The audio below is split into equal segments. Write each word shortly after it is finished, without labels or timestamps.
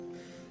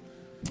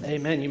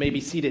Amen. You may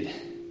be seated.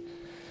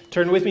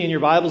 Turn with me in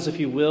your Bibles, if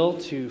you will,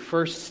 to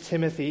 1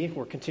 Timothy.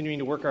 We're continuing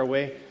to work our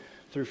way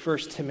through 1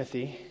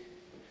 Timothy.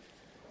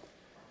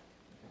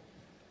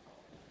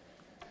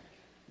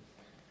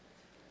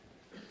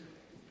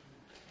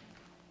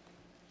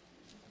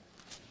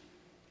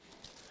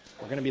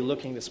 We're going to be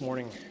looking this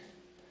morning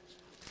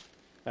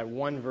at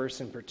one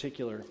verse in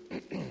particular,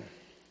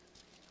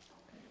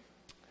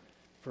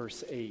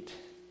 verse 8.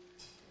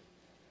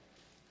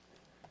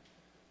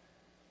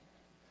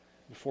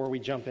 Before we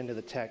jump into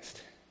the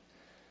text,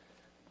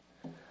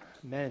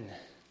 men,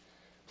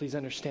 please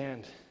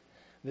understand,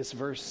 this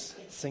verse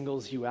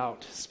singles you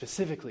out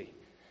specifically.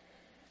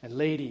 And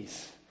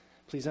ladies,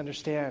 please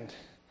understand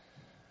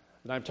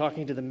that I'm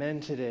talking to the men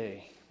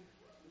today,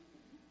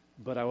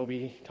 but I will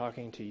be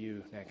talking to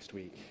you next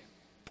week.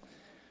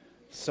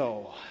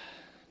 So,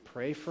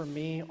 pray for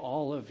me,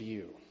 all of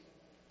you,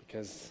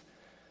 because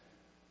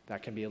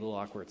that can be a little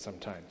awkward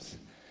sometimes.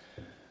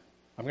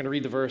 I'm going to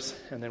read the verse,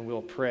 and then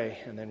we'll pray,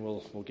 and then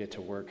we'll get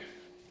to work.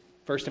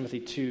 1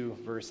 Timothy 2,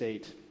 verse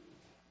 8.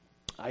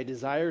 I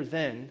desire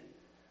then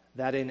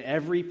that in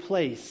every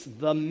place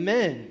the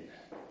men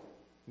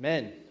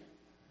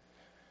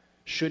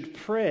should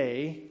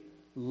pray,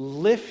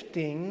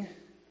 lifting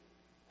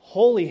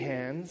holy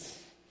hands,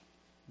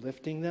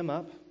 lifting them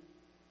up,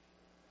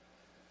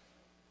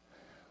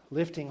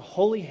 lifting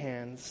holy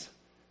hands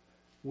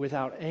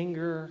without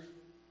anger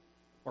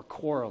or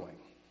quarreling.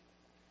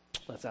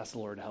 Let's ask the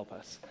Lord to help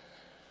us.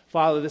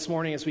 Father, this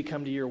morning as we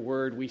come to your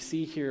word, we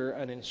see here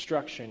an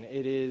instruction.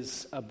 It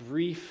is a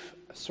brief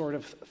sort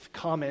of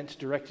comment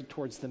directed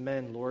towards the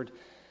men, Lord.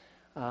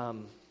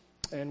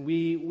 And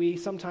we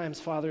sometimes,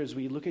 Father, as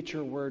we look at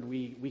your word,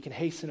 we can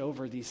hasten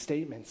over these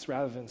statements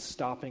rather than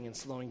stopping and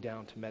slowing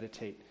down to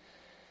meditate.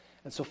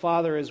 And so,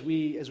 Father, as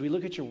we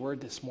look at your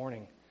word this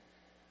morning,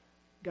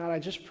 God, I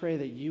just pray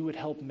that you would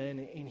help men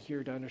in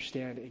here to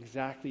understand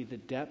exactly the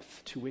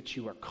depth to which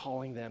you are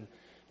calling them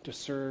to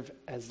serve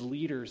as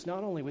leaders,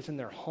 not only within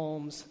their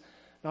homes,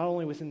 not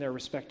only within their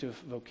respective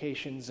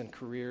vocations and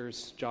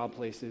careers, job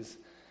places,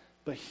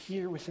 but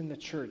here within the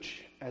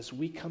church as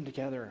we come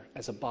together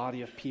as a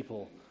body of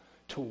people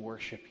to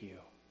worship you.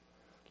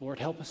 Lord,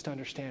 help us to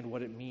understand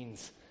what it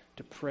means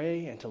to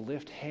pray and to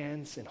lift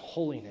hands in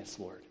holiness,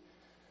 Lord.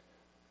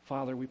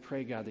 Father, we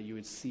pray, God, that you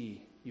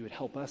would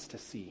help us to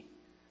see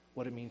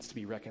what it means to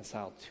be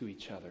reconciled to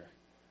each other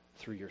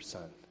through your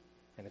Son.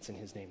 And it's in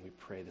his name we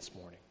pray this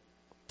morning.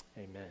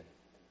 Amen.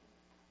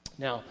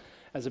 Now,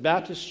 as a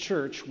Baptist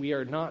church, we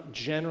are not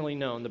generally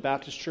known, the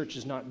Baptist church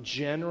is not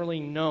generally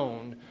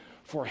known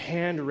for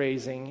hand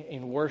raising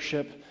in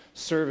worship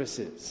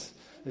services.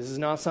 This is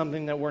not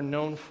something that we're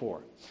known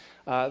for.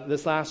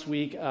 This last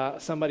week,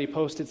 somebody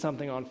posted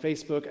something on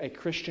Facebook, a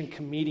Christian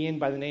comedian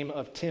by the name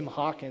of Tim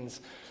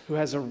Hawkins, who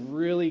has a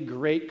really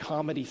great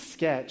comedy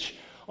sketch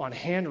on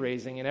hand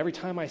raising, and every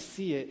time I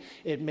see it,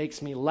 it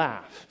makes me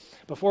laugh.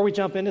 Before we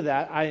jump into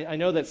that, I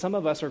know that some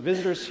of us are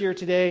visitors here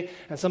today,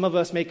 and some of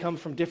us may come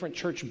from different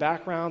church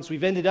backgrounds.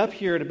 We've ended up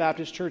here at a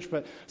Baptist church,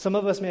 but some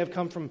of us may have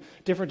come from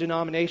different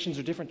denominations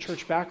or different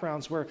church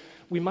backgrounds where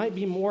we might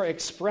be more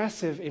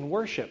expressive in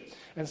worship.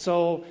 And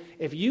so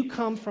if you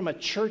come from a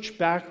church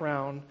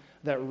background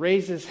that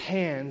raises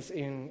hands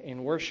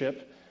in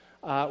worship,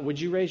 would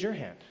you raise your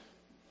hand?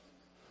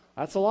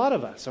 That's a lot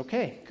of us.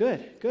 Okay,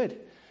 good.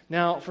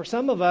 Now, for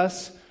some of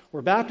us,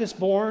 we're Baptist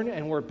born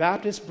and we're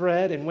Baptist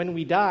bred, and when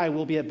we die,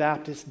 we'll be a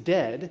Baptist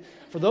dead.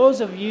 For those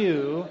of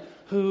you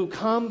who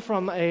come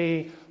from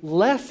a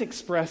less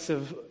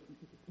expressive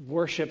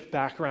worship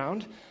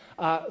background,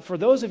 for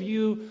those of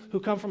you who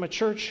come from a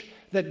church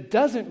that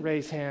doesn't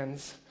raise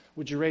hands,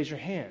 would you raise your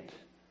hand?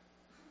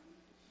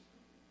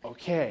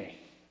 Okay.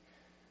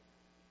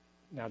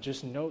 Now,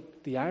 just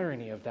note the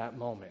irony of that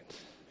moment.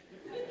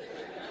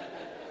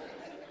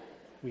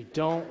 We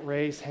don't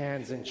raise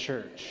hands in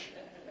church.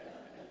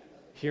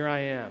 Here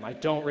I am. I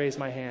don't raise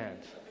my hand.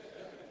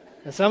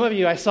 And some of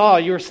you, I saw,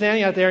 you were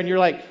standing out there and you're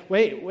like,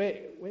 wait a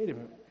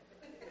minute.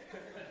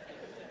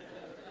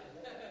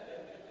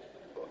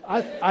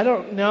 I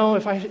don't know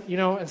if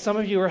and some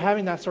of you are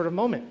having that sort of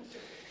moment.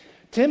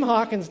 Tim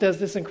Hawkins does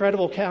this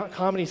incredible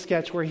comedy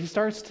sketch where he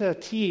starts to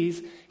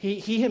tease.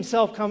 He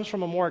himself comes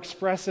from a more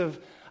expressive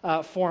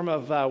form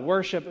of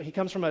worship. He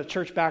comes from a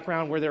church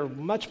background where they're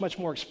much, much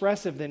more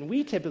expressive than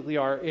we typically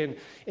are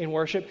in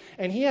worship.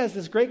 And he has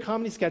this great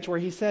comedy sketch where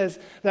he says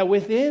that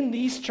within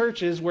these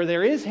churches where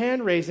there is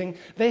hand raising,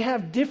 they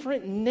have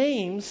different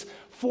names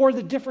for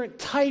the different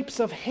types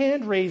of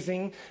hand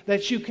raising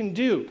that you can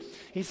do.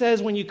 He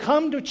says when you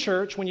come to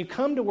church, when you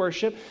come to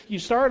worship, you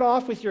start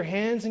off with your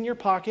hands in your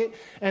pocket,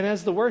 and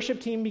as the worship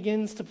team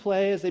begins to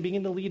play, as they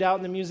begin to lead out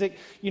in the music,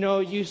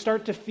 you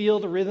start to feel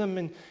the rhythm,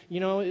 and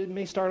it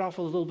may start off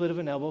with a little bit of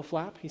an elbow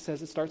flap. He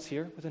says it starts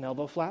here with an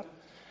elbow flap.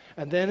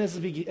 And then as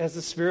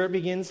the Spirit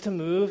begins to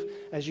move,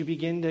 as you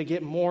begin to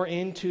get more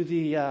into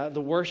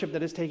the worship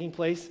that is taking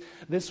place,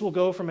 this will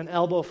go from an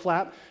elbow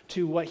flap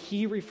to what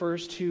he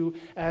refers to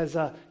as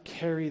a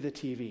carry the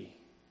TV.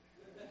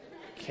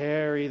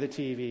 Carry the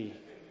TV.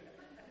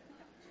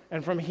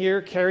 And from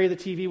here, carry the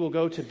TV will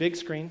go to big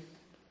screen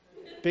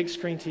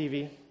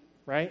TV,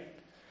 right?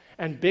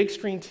 And big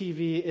screen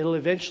TV, it'll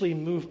eventually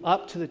move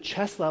up to the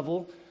chest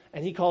level,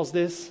 and he calls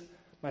this,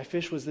 my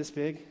fish was this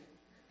big.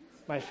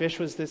 My fish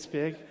was this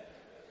big.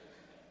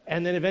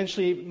 And then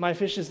eventually, my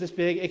fish is this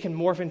big. It can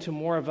morph into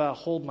more of a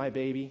hold my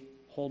baby.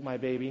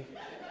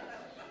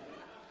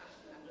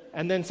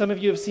 And then some of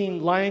you have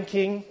seen Lion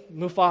King,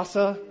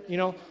 Mufasa,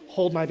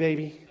 hold my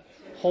baby.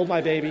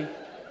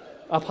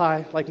 Up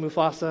high, like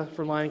Mufasa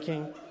from Lion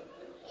King.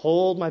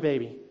 Hold my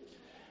baby.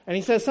 And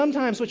he says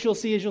sometimes what you'll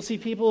see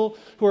people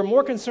who are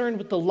more concerned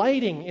with the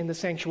lighting in the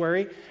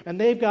sanctuary, and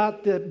they've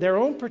got their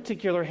own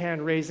particular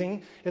hand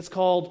raising. It's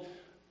called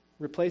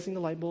replacing the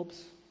light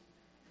bulbs.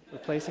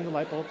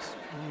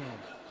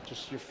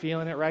 Just you're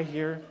feeling it right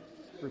here.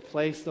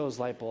 Replace those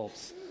light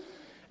bulbs.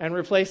 And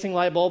replacing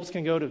light bulbs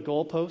can go to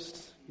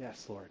goalposts.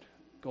 Yes, Lord,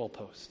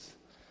 goalposts.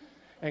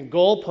 And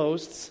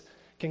goalposts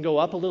can go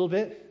up a little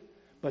bit,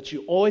 but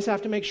you always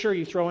have to make sure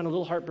you throw in a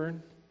little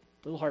heartburn.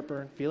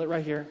 Feel it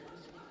right here.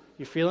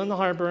 You're feeling the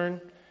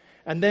heartburn.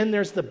 And then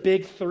there's the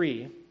big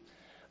three.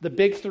 The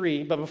big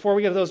three, but before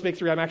we get to those big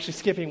three, I'm actually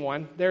skipping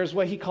one. There's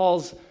what he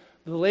calls,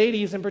 the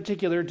ladies in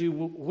particular do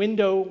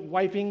window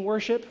wiping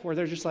worship, where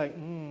they're just like,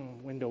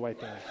 window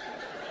wiping.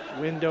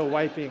 Window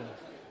wiping.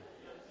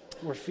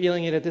 We're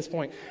feeling it at this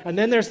point. And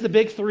then there's the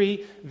big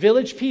three,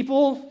 village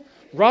people,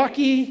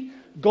 Rocky,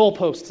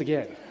 goalposts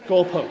again.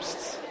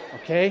 Goalposts,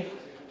 okay?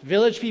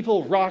 Village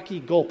people,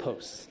 Rocky,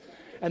 goalposts.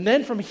 And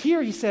then from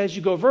here, he says,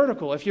 you go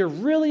vertical. If you're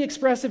really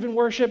expressive in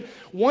worship,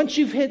 once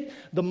you've hit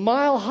the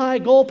mile-high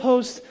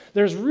goalpost,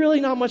 there's really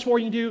not much more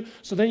you can do,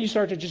 so then you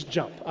start to just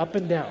jump up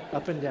and down,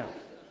 up and down.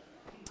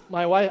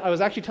 My wife, I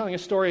was actually telling a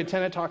story at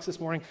Tenet Talks this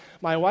morning.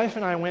 My wife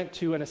and I went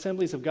to an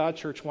Assemblies of God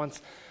church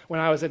once when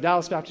I was at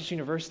Dallas Baptist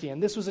University,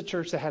 and this was a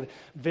church that had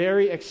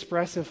very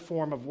expressive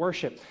form of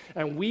worship.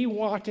 And we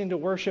walked into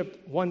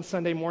worship one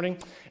Sunday morning,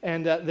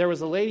 and there was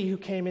a lady who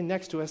came in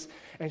next to us,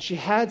 and she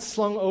had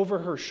slung over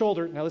her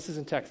shoulder. Now, this is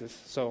in Texas,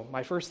 so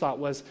my first thought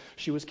was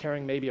she was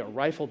carrying maybe a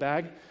rifle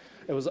bag.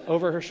 It was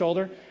over her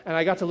shoulder, and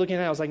I got to looking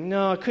at it. I was like,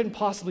 no, it couldn't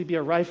possibly be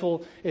a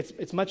rifle.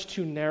 It's much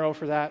too narrow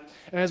for that.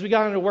 And as we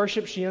got into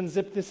worship, she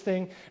unzipped this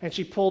thing, and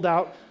she pulled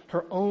out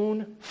her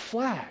own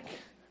flag,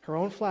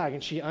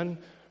 and she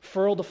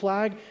unfurled the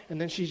flag,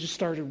 and then she just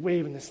started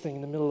waving this thing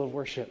in the middle of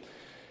worship.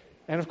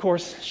 And of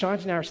course,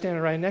 Shanti and I are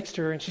standing right next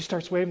to her, and she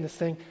starts waving this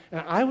thing,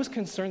 and I was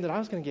concerned that I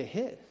was going to get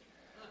hit.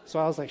 So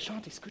I was like,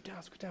 Shanti, scoot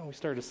down. We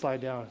started to slide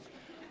down.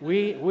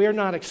 We are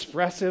not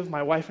expressive.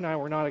 My wife and I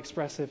were not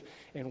expressive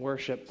in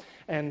worship.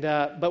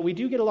 But we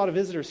do get a lot of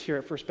visitors here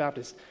at First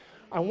Baptist.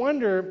 I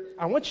want you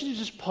to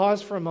just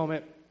pause for a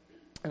moment,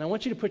 and I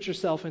want you to put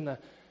yourself in the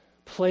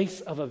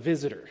place of a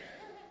visitor,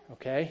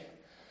 okay?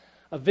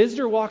 A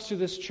visitor walks through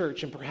this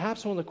church, and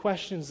perhaps one of the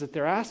questions that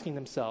they're asking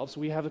themselves,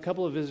 we have a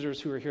couple of visitors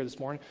who are here this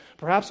morning,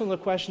 perhaps one of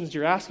the questions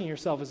you're asking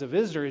yourself as a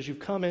visitor as you've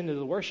come into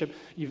the worship,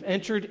 you've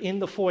entered in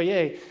the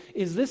foyer,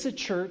 is this a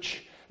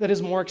church that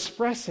is more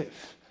expressive?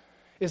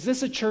 Is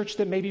this a church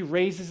that maybe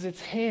raises its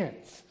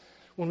hands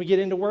when we get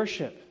into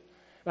worship?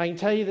 And I can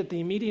tell you that the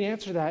immediate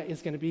answer to that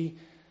is going to be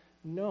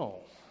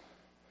no.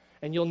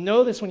 And you'll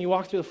know this when you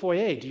walk through the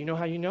foyer. Do you know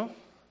how you know?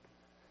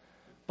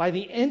 By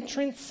the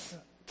entrance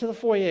to the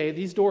foyer,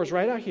 these doors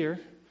right out here,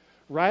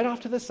 right off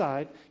to the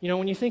side,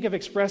 when you think of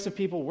expressive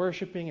people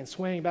worshiping and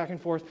swaying back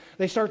and forth,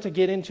 they start to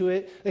get into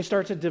it. They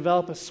start to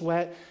develop a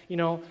sweat.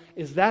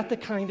 Is that the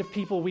kind of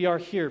people we are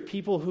here?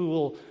 People who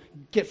will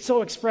get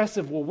so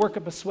expressive will work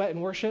up a sweat in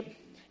worship?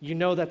 You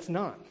know that's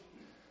not.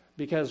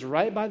 Because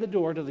right by the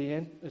door to the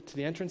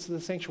entrance to the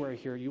sanctuary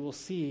here, you will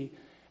see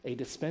a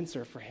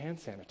dispenser for hand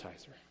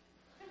sanitizer.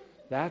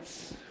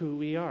 That's who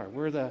we are.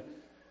 We're the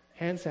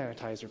hand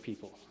sanitizer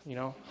people.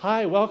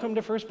 Hi, welcome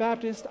to First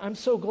Baptist. I'm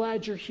so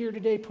glad you're here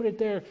today. Put it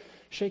there.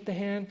 Shake the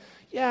hand.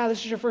 Yeah,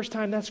 this is your first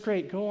time. That's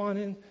great. Go on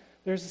in.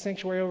 There's the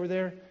sanctuary over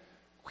there.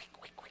 Quick.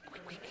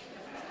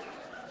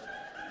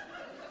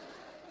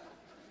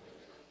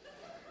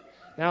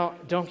 Now,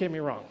 don't get me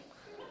wrong.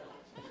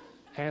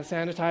 Hand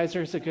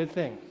sanitizer is a good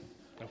thing,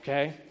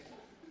 okay?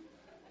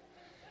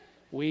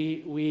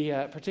 We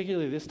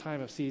particularly this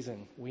time of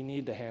season, we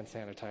need the hand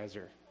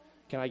sanitizer.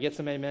 Can I get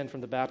some amen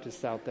from the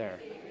Baptists out there?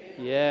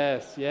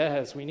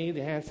 Yes, we need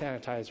the hand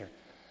sanitizer.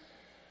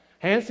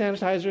 Hand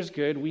sanitizer is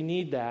good. We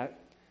need that.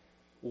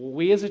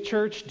 We as a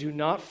church do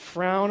not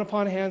frown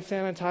upon hand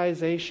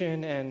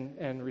sanitization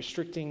and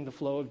restricting the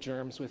flow of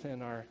germs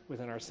within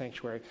our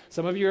sanctuary.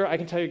 Some of you, I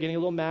can tell you're getting a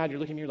little mad. You're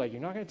looking at me like, you're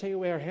not going to take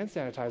away our hand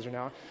sanitizer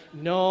now.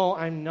 No,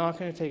 I'm not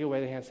going to take away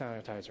the hand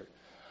sanitizer.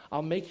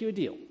 I'll make you a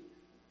deal.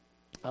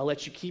 I'll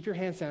let you keep your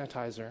hand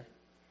sanitizer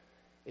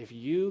if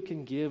you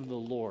can give the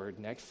Lord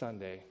next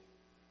Sunday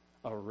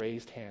a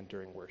raised hand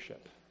during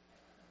worship.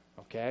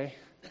 Okay?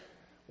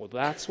 Well,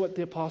 that's what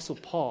the Apostle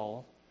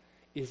Paul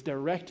is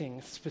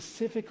directing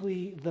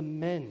specifically the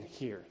men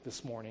here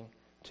this morning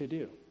to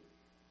do.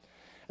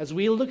 As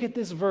we look at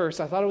this verse,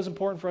 I thought it was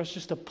important for us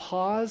just to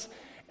pause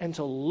and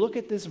to look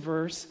at this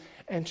verse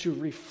and to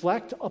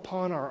reflect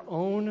upon our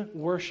own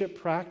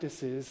worship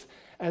practices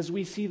as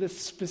we see the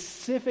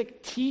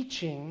specific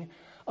teaching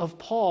of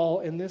Paul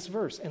in this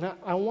verse. And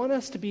I want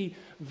us to be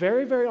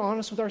very, very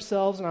honest with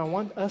ourselves, and I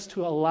want us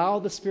to allow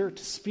the Spirit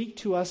to speak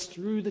to us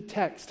through the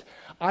text.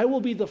 I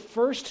will be the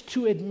first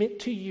to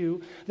admit to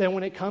you that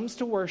when it comes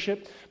to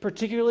worship,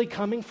 particularly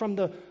coming from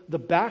the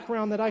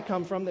background that I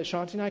come from, that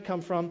Shanti and I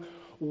come from,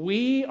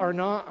 we are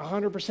not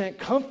 100%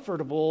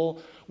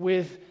 comfortable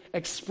with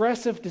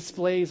expressive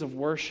displays of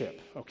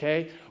worship,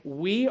 okay?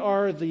 We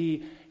are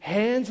the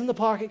hands in the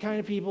pocket kind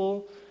of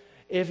people.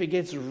 If it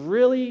gets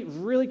really,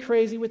 really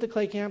crazy with the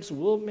clay camps,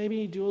 we'll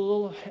maybe do a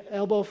little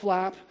elbow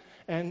flap,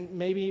 and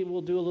maybe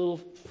we'll do a little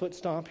foot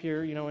stomp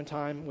here, in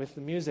time with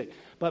the music.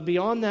 But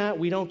beyond that,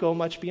 we don't go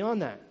much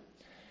beyond that.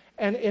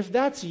 And if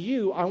that's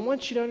you, I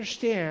want you to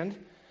understand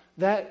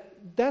that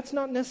that's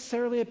not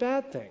necessarily a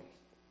bad thing.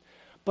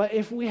 But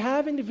if we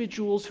have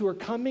individuals who are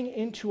coming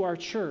into our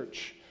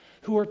church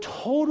who are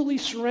totally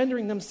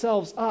surrendering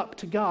themselves up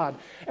to God,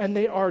 and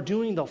they are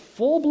doing the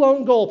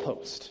full-blown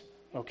goalpost,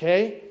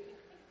 okay?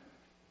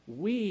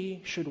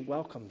 We should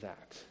welcome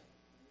that.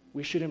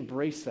 We should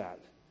embrace that.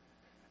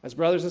 As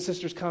brothers and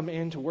sisters come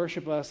in to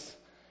worship us,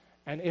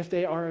 and if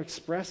they are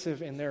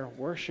expressive in their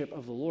worship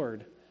of the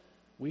Lord,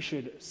 we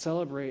should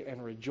celebrate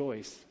and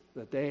rejoice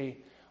that they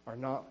are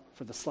not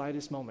for the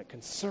slightest moment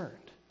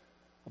concerned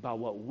about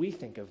what we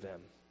think of them.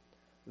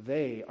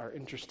 They are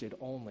interested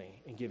only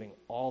in giving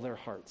all their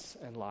hearts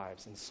and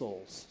lives and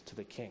souls to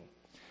the King.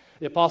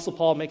 The Apostle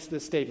Paul makes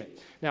this statement.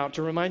 Now,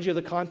 to remind you of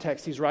the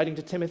context, he's writing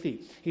to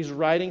Timothy. He's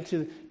writing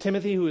to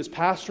Timothy, who is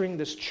pastoring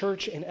this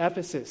church in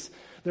Ephesus.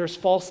 There's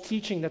false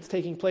teaching that's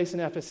taking place in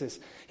Ephesus.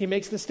 He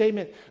makes the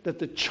statement that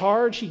the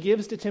charge he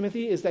gives to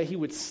Timothy is that he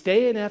would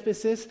stay in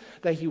Ephesus,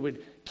 that he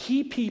would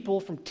keep people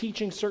from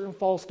teaching certain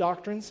false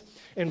doctrines.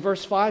 In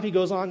verse 5, he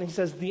goes on and he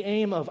says, the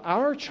aim of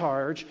our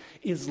charge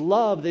is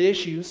love that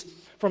issues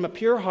from a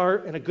pure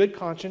heart and a good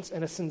conscience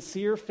and a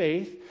sincere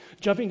faith.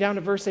 Jumping down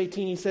to verse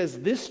 18, he says,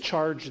 this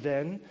charge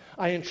then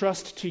I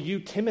entrust to you,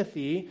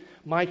 Timothy,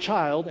 my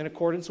child, in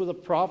accordance with the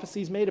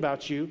prophecies made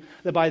about you,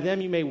 that by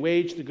them you may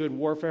wage the good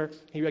warfare.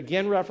 He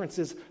again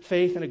references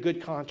faith and a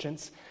good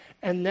conscience.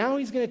 And now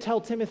he's going to tell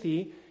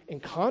Timothy,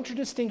 in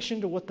contradistinction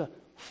to what the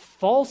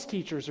false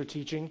teachers are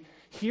teaching,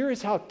 here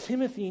is how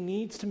Timothy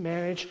needs to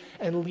manage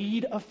and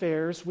lead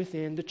affairs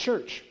within the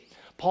church.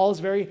 Paul is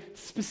very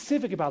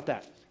specific about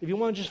that. If you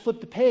want to just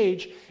flip the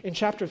page, in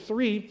chapter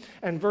 3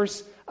 and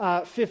verse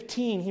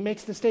 15, he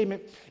makes the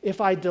statement, if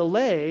I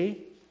delay,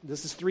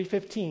 this is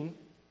 3:15,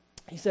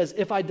 he says,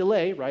 if I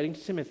delay, writing to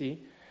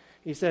Timothy,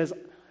 he says,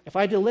 if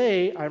I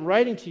delay, I'm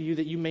writing to you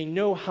that you may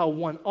know how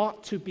one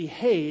ought to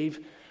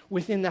behave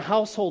within the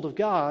household of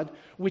God,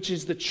 which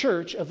is the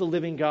church of the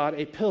living God,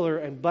 a pillar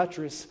and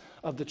buttress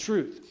of the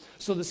truth.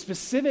 So the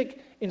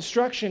specific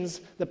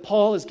instructions that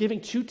Paul is giving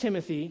to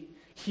Timothy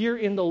here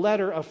in the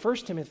letter of 1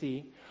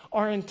 Timothy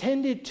are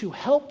intended to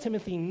help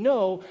Timothy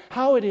know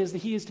how it is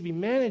that he is to be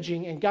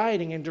managing and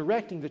guiding and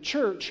directing the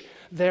church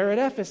there at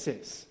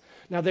Ephesus.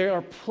 Now, they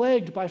are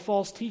plagued by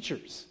false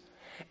teachers,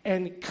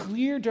 and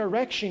clear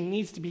direction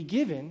needs to be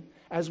given,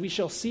 as we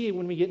shall see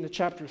when we get into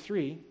chapter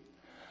 3,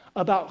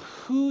 about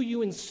who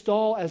you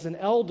install as an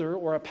elder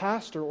or a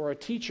pastor or a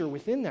teacher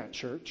within that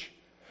church.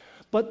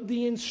 But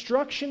the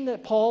instruction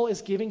that Paul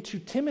is giving to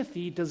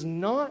Timothy does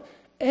not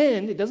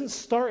end, it doesn't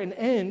start and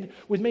end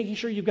with making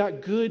sure you've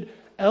got good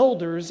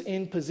elders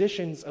in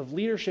positions of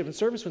leadership and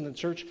service within the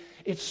church.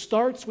 It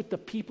starts with the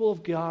people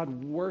of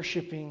God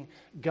worshiping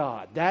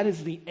God. That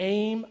is the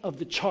aim of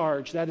the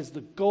charge. That is the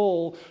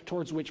goal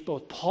towards which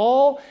both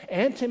Paul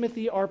and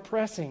Timothy are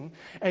pressing.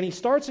 And he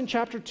starts in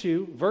chapter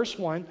 2, verse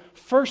 1,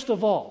 first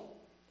of all,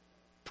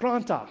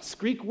 prantas,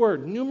 Greek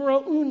word,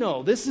 numero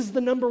uno. This is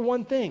the number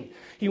one thing.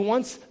 He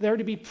wants there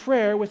to be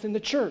prayer within the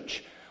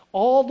church.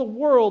 All the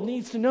world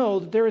needs to know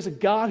that there is a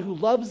God who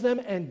loves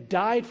them and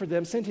died for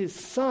them, sent his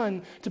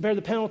Son to bear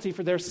the penalty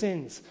for their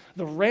sins,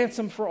 the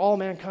ransom for all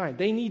mankind.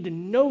 They need to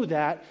know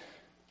that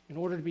in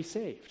order to be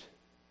saved.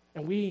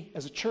 And we,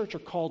 as a church, are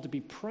called to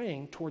be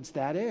praying towards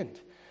that end.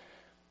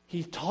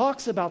 He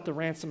talks about the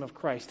ransom of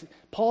Christ.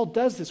 Paul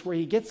does this where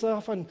he gets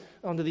off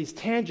onto these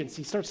tangents.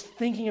 He starts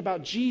thinking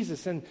about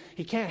Jesus, and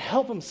he can't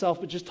help himself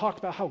but just talk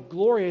about how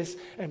glorious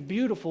and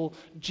beautiful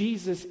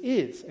Jesus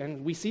is.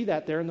 And we see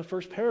that there in the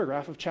first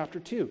paragraph of chapter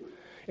 2.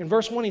 In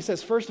verse 1, he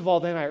says, first of all,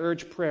 then I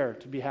urge prayer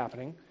to be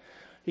happening.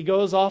 He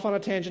goes off on a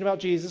tangent about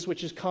Jesus,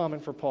 which is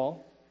common for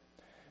Paul.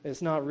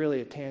 It's not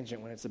really a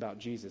tangent when it's about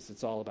Jesus.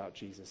 It's all about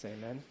Jesus.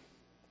 Amen?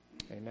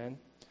 Amen?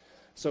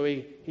 So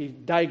he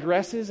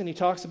digresses and he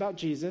talks about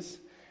Jesus.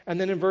 And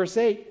then in verse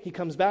 8, he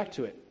comes back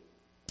to it.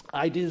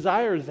 I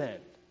desire then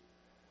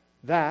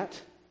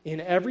that in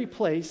every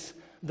place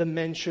the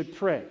men should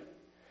pray.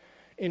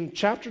 In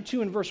chapter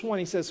 2 and verse 1,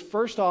 he says,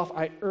 first off,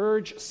 I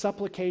urge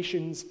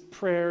supplications,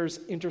 prayers,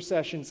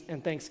 intercessions,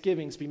 and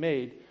thanksgivings be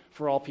made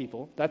for all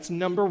people. That's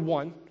number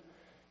one.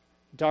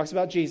 He talks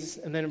about Jesus.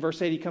 And then in verse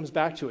 8, he comes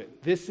back to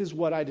it. This is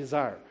what I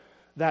desire,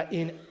 that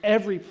in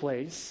every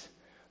place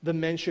the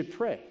men should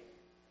pray,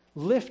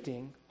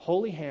 lifting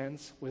holy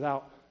hands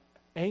without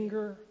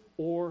anger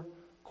or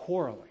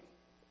quarreling.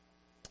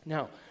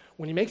 Now,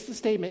 when he makes the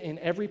statement in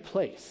every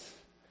place,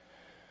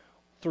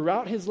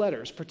 throughout his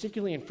letters,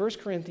 particularly in 1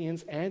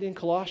 Corinthians and in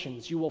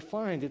Colossians, you will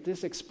find that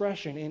this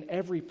expression in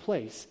every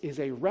place is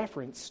a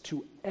reference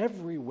to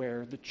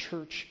everywhere the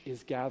church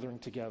is gathering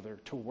together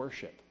to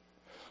worship.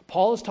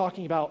 Paul is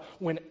talking about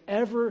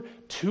whenever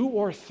two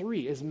or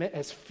three,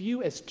 as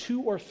few as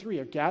two or three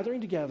are gathering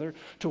together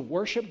to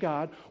worship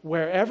God,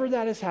 wherever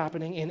that is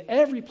happening, in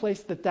every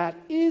place that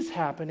is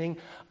happening,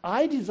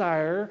 I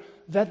desire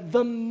that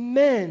the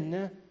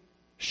men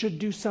should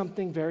do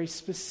something very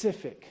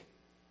specific.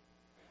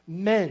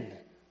 Men,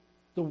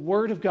 the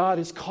Word of God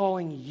is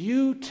calling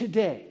you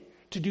today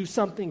to do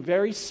something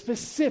very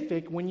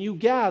specific when you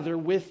gather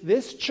with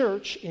this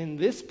church in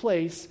this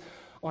place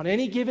on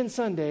any given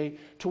Sunday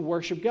to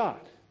worship God.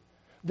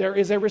 There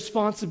is a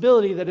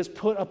responsibility that is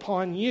put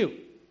upon you.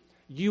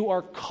 You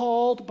are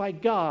called by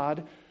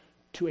God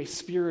to a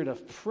spirit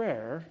of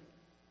prayer,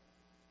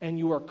 and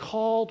you are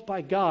called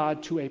by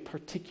God to a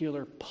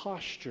particular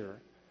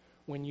posture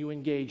when you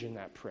engage in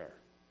that prayer.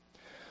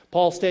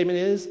 Paul's statement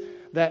is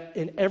that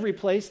in every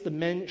place the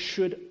men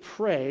should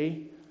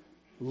pray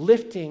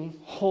lifting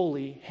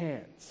holy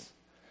hands.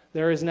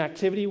 There is an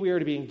activity we are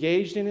to be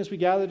engaged in as we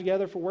gather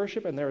together for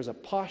worship, and there is a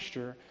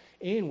posture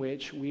in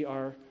which we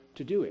are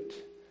to do it.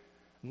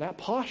 And that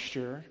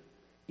posture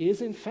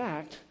is, in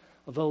fact,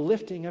 the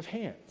lifting of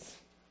hands.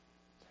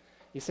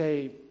 You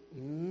say,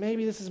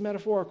 maybe this is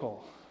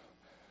metaphorical.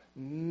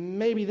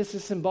 Maybe this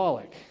is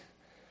symbolic.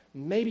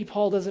 Maybe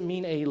Paul doesn't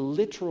mean a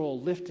literal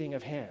lifting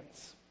of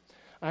hands.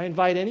 I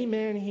invite any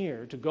man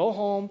here to go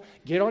home,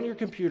 get on your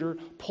computer,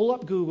 pull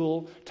up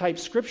Google, type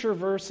scripture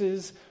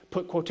verses,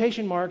 put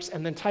quotation marks,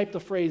 and then type the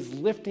phrase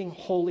lifting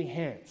holy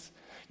hands.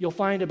 You'll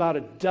find about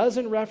a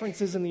dozen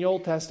references in the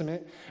Old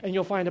Testament, and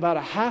you'll find about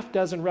a half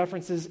dozen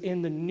references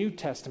in the New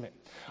Testament.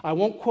 I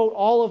won't quote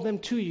all of them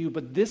to you,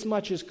 but this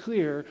much is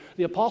clear.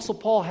 The Apostle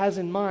Paul has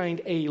in mind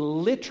a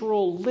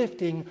literal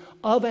lifting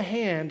of a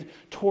hand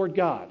toward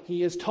God.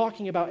 He is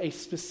talking about a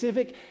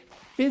specific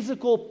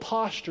physical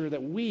posture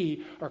that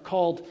we are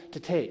called to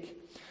take.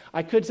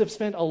 I could have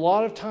spent a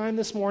lot of time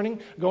this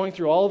morning going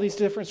through all of these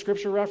different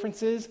scripture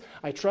references.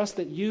 I trust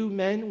that you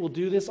men will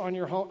do this on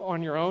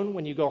your own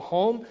when you go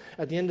home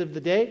at the end of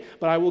the day,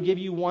 but I will give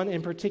you one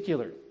in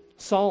particular.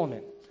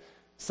 Solomon,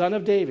 son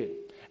of David,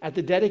 at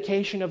the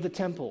dedication of the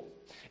temple.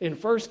 In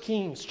 1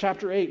 Kings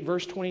chapter 8,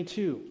 verse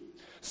 22,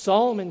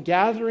 Solomon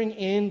gathering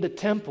in the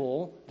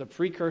temple, the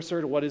precursor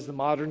to what is the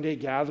modern day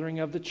gathering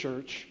of the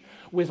church,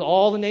 with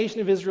all the nation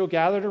of Israel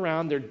gathered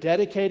around, they're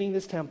dedicating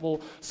this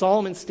temple.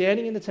 Solomon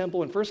standing in the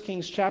temple in 1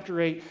 Kings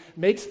chapter 8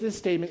 makes this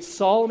statement,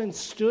 Solomon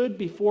stood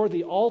before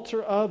the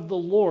altar of the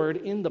Lord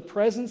in the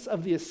presence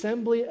of the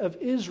assembly of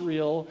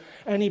Israel,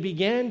 and he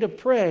began to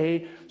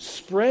pray,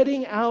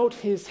 spreading out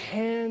his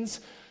hands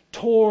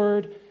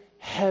toward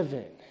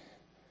heaven.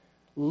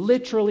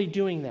 Literally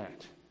doing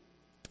that.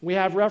 We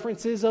have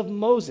references of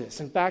Moses.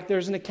 In fact,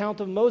 there's an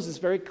account of Moses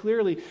very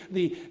clearly.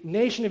 The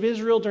nation of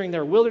Israel during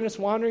their wilderness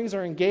wanderings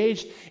are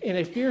engaged in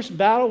a fierce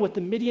battle with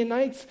the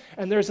Midianites,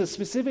 and there's a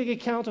specific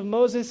account of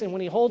Moses, and when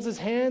he holds his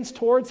hands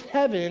towards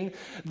heaven,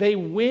 they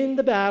win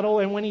the battle,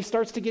 and when he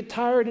starts to get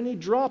tired and he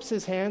drops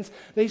his hands,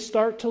 they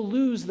start to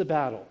lose the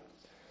battle.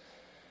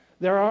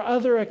 There are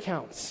other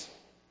accounts,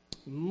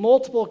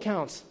 multiple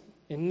accounts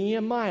in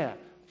Nehemiah,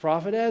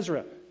 Prophet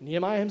Ezra,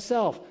 Nehemiah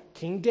himself,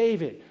 King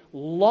David,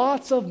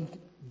 lots of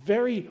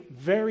very,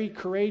 very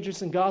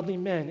courageous and godly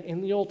men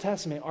in the Old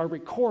Testament are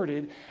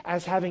recorded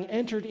as having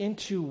entered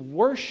into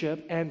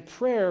worship and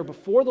prayer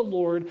before the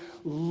Lord,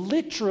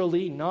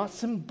 literally, not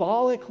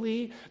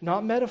symbolically,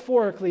 not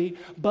metaphorically,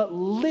 but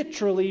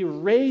literally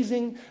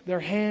raising their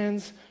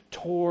hands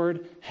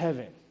toward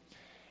heaven.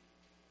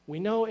 We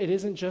know it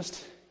isn't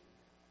just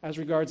as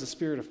regards the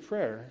spirit of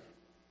prayer.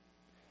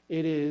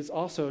 It is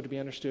also to be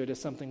understood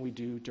as something we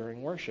do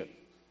during worship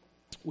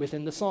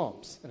within the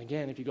Psalms. And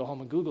again, if you go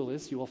home and Google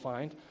this, you will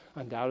find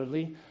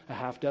undoubtedly a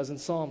half dozen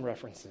Psalm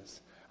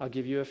references. I'll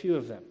give you a few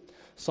of them.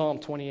 Psalm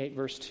 28,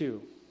 verse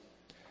 2.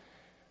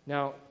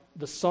 Now,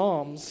 the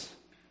Psalms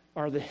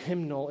are the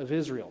hymnal of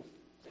Israel.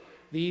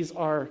 These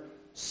are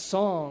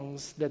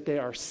songs that they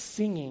are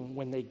singing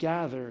when they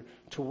gather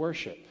to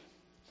worship.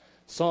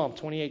 Psalm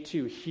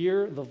 28:2,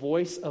 hear the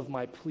voice of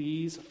my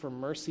pleas for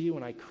mercy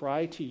when I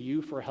cry to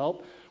you for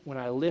help, when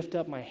I lift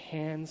up my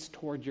hands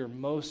toward your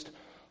most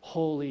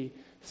holy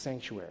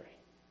sanctuary.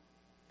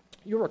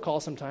 You'll recall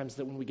sometimes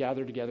that when we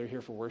gather together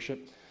here for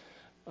worship,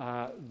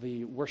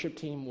 the worship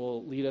team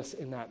will lead us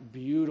in that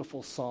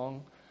beautiful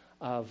song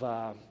of,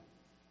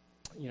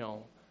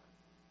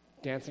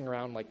 dancing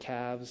around like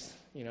calves,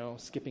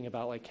 skipping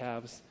about like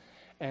calves.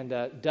 And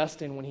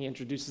Dustin, when he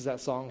introduces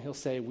that song, he'll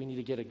say, we need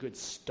to get a good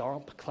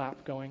stomp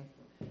clap going.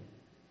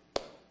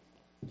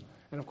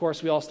 And of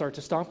course, we all start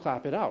to stomp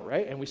clap it out,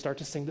 right? And we start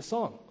to sing the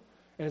song.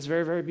 And it's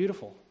very, very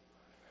beautiful.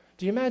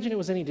 Do you imagine it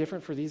was any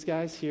different for these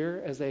guys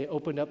here as they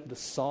opened up the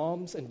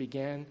Psalms and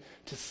began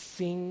to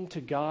sing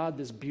to God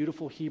this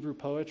beautiful Hebrew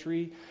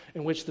poetry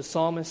in which the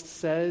psalmist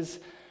says,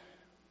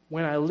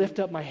 when I lift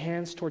up my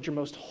hands towards your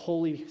most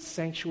holy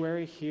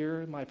sanctuary,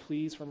 hear my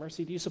pleas for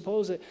mercy. Do you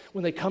suppose that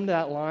when they come to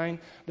that line,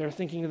 they're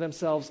thinking to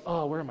themselves,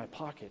 oh, where are my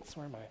pockets?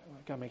 I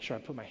got to make sure I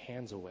put my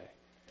hands away.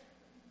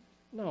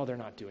 No, they're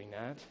not doing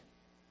that.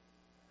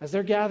 As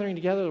they're gathering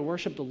together to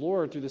worship the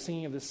Lord through the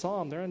singing of this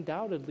psalm, they're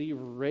undoubtedly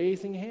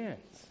raising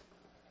hands.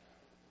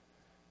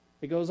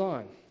 It goes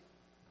on.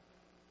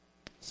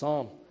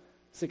 Psalm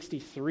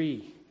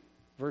 63,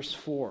 verse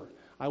 4.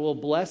 I will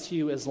bless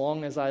you as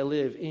long as I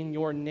live. In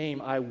your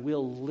name I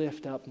will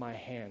lift up my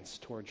hands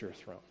towards your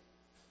throne.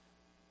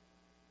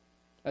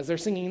 As they're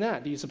singing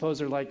that, do you suppose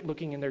they're like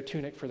looking in their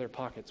tunic for their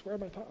pockets? Where are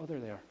my pockets? Oh, there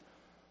they are.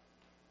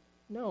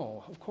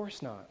 No, of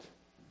course not.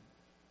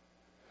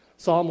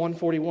 Psalm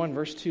 141,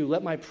 verse 2,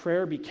 let my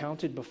prayer be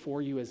counted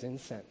before you as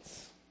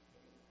incense,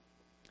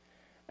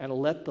 and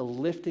let the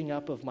lifting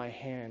up of my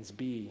hands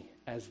be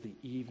as the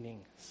evening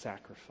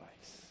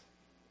sacrifice.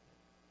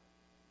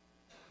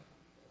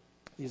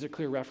 These are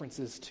clear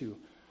references to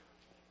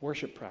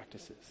worship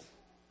practices.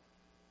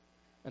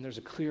 And there's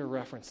a clear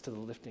reference to the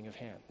lifting of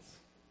hands.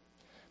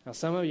 Now,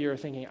 some of you are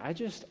thinking, I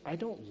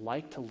don't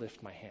like to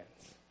lift my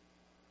hands.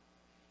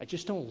 I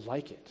just don't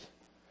like it.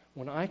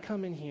 When I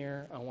come in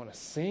here, I want to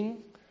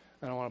sing,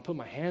 and I want to put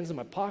my hands in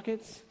my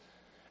pockets,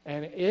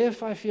 and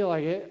if I feel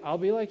like it, I'll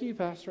be like you,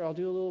 Pastor. I'll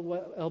do a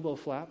little elbow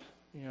flap,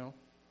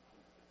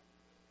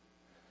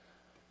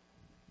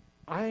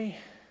 I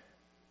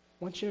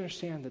want you to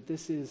understand that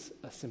this is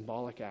a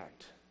symbolic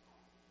act.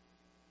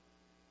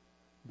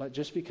 But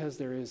just because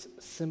there is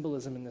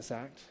symbolism in this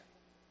act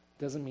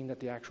doesn't mean that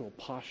the actual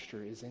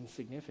posture is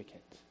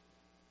insignificant.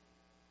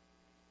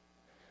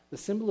 The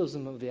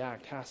symbolism of the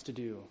act has to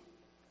do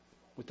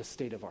with the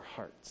state of our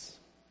hearts.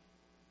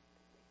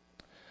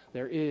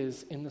 There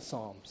is, in the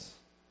Psalms,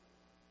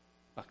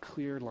 a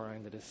clear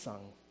line that is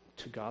sung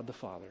to God the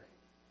Father.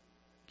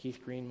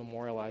 Keith Green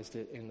memorialized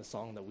it in the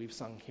song that we've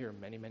sung here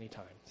many, many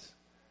times.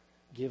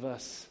 Give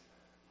us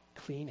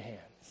clean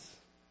hands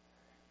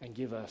and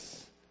give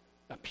us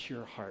a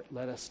pure heart.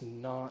 Let us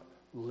not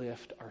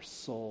lift our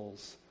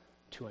souls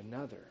to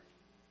another.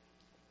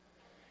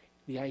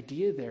 The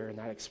idea there in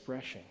that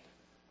expression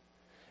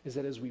is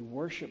that as we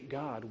worship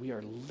God, we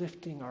are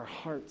lifting our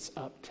hearts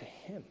up to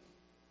Him.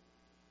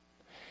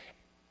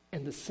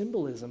 And the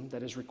symbolism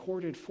that is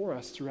recorded for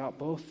us throughout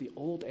both the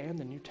Old and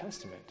the New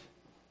Testament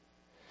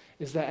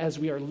is that as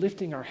we are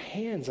lifting our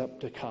hands up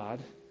to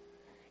God,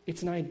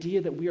 it's an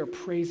idea that we are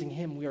praising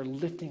Him. We are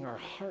lifting our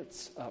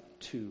hearts up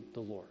to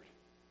the Lord.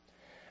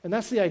 And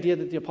that's the idea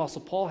that the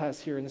Apostle Paul has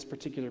here in this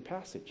particular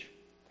passage.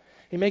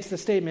 He makes the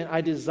statement,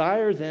 I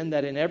desire then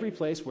that in every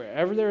place,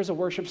 wherever there is a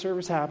worship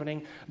service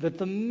happening, that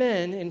the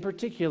men in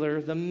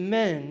particular, the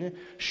men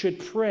should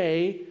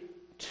pray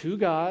to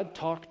God,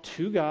 talk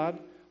to God,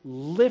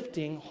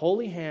 lifting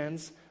holy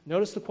hands.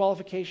 Notice the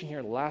qualification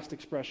here, the last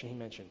expression he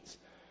mentions,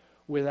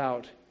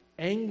 without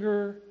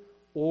anger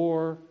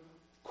or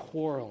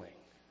quarreling.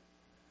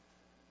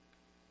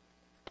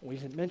 We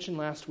had mentioned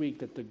last week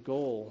that the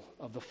goal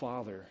of the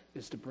Father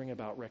is to bring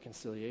about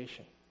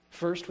reconciliation.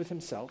 First with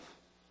Himself,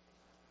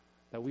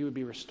 that we would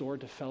be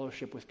restored to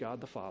fellowship with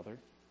God the Father,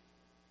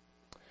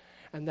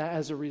 and that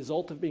as a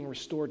result of being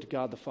restored to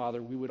God the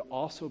Father, we would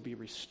also be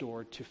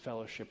restored to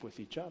fellowship with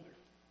each other.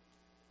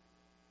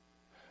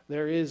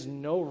 There is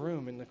no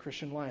room in the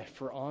Christian life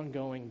for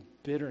ongoing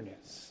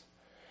bitterness,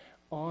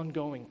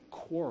 ongoing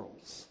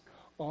quarrels,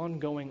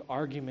 ongoing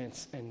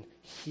arguments and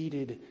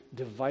heated,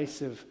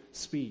 divisive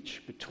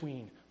speech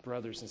between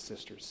brothers and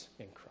sisters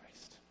in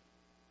Christ.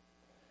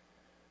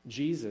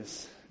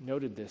 Jesus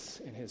noted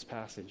this in his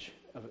passage,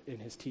 in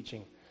his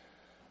teaching.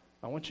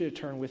 I want you to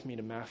turn with me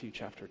to Matthew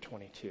chapter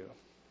 22.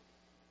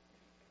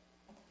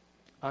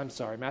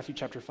 Matthew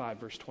chapter 5,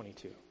 verse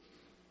 22.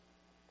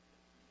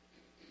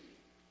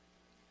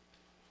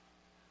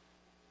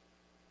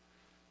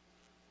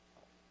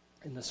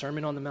 In the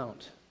Sermon on the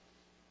Mount,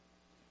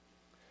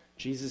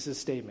 Jesus'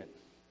 statement,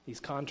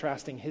 he's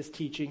contrasting his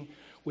teaching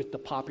with the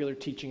popular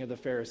teaching of the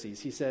Pharisees.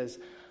 He says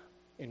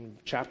in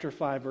chapter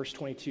 5, verse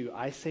 22,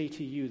 I say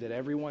to you that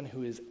everyone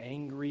who is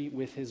angry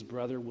with his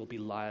brother will be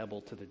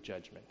liable to the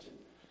judgment.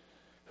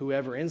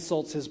 Whoever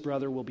insults his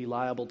brother will be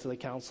liable to the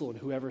council, and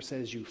whoever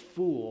says you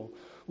fool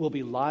will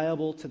be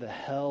liable to the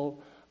hell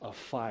of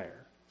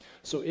fire.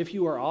 So if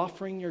you are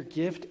offering your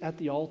gift at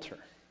the altar,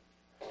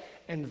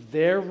 and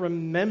there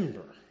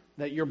remember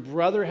that your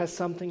brother has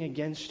something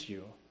against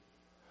you,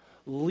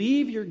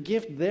 leave your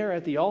gift there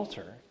at the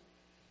altar.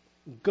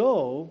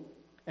 Go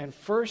and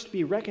first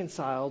be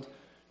reconciled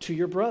to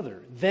your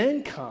brother.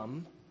 Then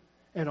come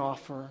and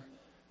offer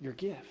your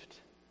gift.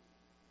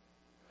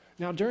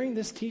 Now, during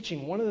this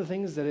teaching, one of the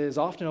things that is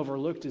often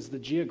overlooked is the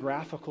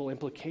geographical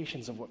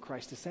implications of what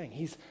Christ is saying.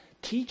 He's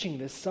teaching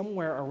this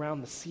somewhere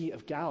around the Sea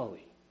of Galilee.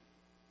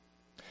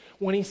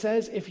 When he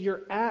says, if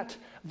you're at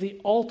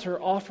the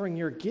altar offering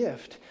your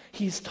gift,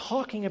 he's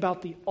talking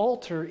about the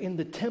altar in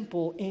the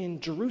temple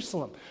in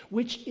Jerusalem,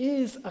 which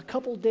is a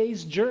couple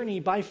days' journey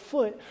by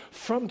foot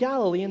from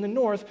Galilee in the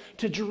north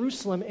to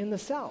Jerusalem in the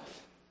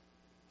south.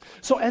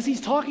 So as he's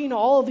talking to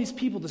all of these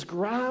people, this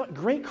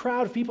great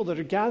crowd of people that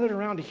are gathered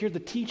around to hear the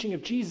teaching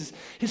of Jesus,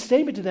 his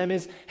statement to them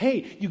is,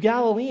 hey, you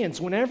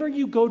Galileans, whenever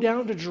you go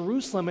down to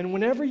Jerusalem and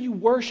whenever you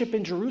worship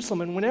in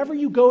Jerusalem and whenever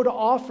you go to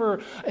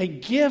offer a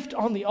gift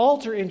on the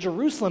altar in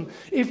Jerusalem,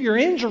 if you're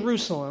in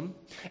Jerusalem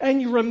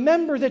and you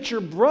remember that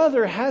your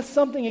brother has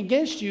something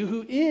against you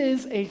who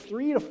is a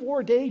 3 to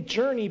 4 day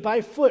journey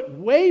by foot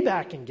way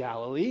back in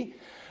Galilee,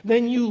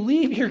 then you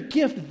leave your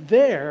gift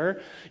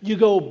there, you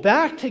go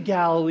back to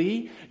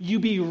Galilee, you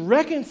be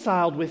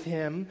reconciled with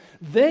him,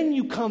 then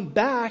you come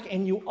back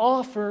and you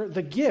offer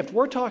the gift.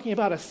 We're talking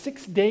about a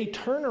 6-day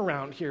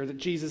turnaround here that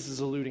Jesus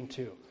is alluding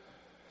to.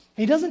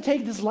 He doesn't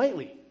take this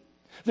lightly.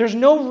 There's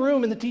no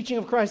room in the teaching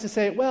of Christ to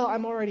say, well,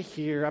 I'm already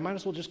here, I might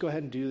as well just go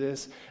ahead and do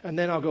this, and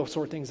then I'll go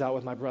sort things out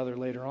with my brother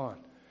later on.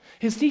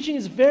 His teaching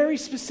is very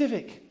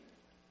specific.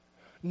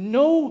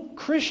 No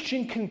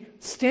Christian can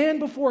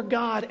stand before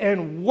God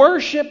and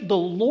worship the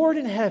Lord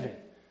in heaven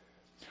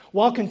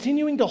while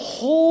continuing to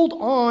hold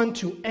on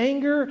to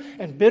anger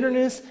and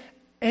bitterness,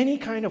 any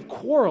kind of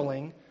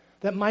quarreling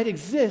that might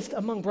exist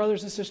among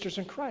brothers and sisters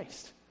in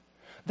Christ.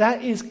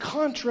 That is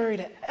contrary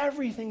to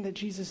everything that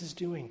Jesus is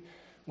doing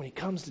when he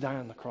comes to die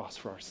on the cross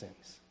for our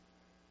sins.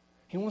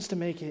 He wants to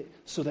make it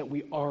so that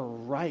we are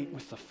right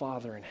with the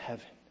Father in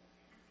heaven.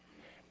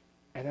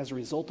 And as a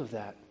result of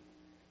that,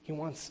 he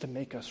wants to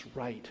make us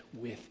right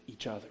with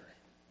each other.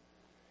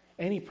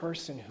 Any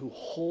person who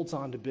holds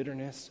on to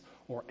bitterness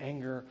or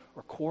anger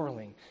or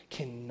quarreling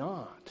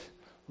cannot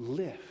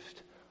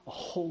lift a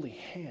holy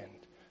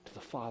hand to the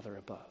Father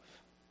above.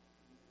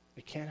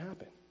 It can't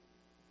happen.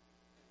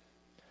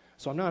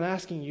 So I'm not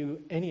asking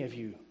you, any of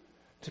you,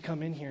 to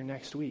come in here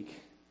next week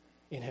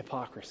in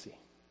hypocrisy,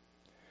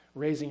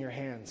 raising your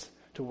hands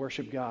to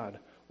worship God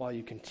while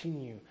you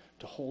continue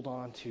to hold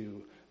on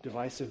to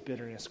divisive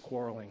bitterness,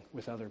 quarreling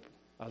with other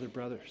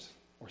brothers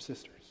or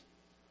sisters.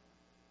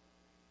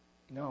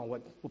 No,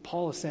 what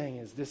Paul is saying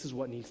is this is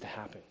what needs to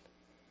happen.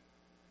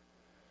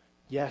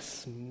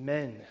 Yes,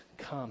 men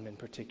in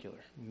particular,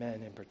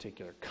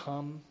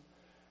 come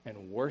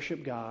and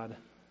worship God,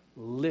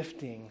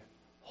 lifting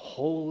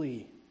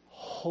holy,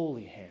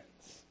 holy hands.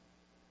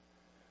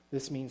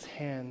 This means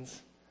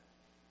hands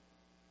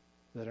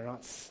that are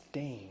not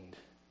stained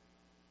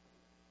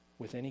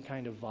with any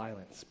kind of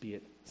violence, be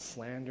it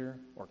slander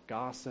or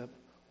gossip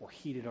or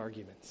heated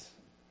arguments,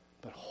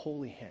 but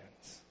holy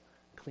hands,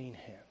 clean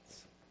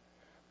hands,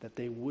 that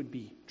they would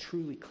be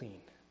truly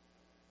clean,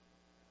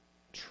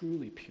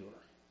 truly pure,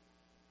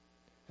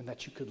 and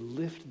that you could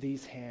lift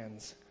these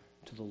hands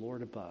to the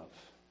Lord above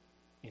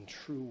in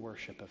true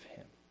worship of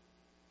him.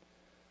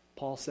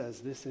 Paul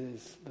says this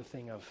is the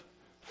thing of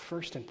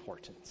first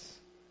importance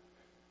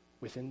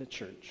within the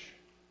church.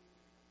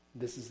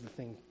 This is the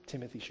thing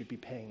Timothy should be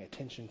paying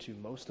attention to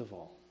most of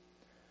all.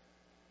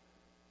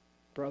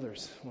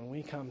 Brothers, when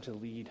we come to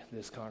lead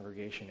this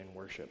congregation in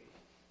worship,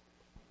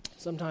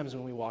 sometimes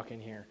when we walk in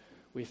here,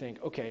 we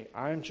think, okay,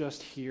 I'm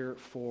just here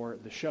for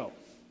the show.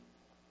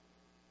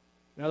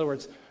 In other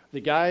words,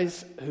 the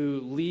guys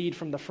who lead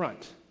from the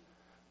front,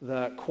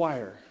 the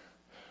choir,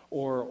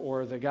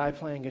 or the guy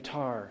playing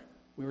guitar.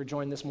 We were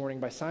joined this morning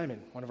by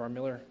Simon, one of our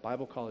Miller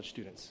Bible College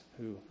students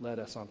who led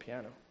us on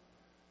piano.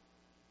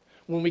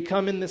 When we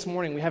come in this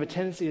morning, we have a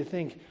tendency to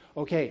think,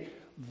 okay,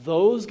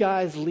 those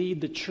guys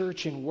lead the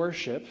church in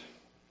worship.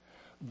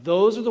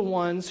 Those are the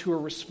ones who are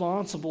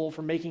responsible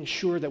for making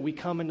sure that we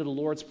come into the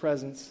Lord's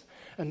presence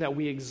and that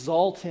we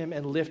exalt him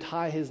and lift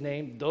high his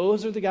name.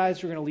 Those are the guys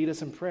who are going to lead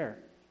us in prayer.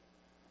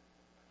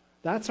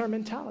 That's our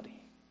mentality.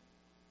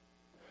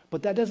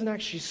 But that doesn't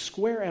actually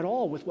square at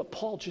all with what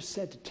Paul just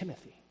said to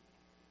Timothy.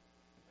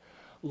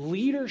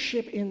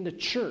 Leadership in the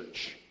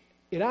church,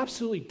 it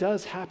absolutely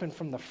does happen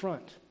from the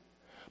front.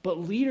 But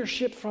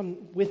leadership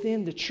from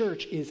within the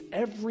church is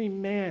every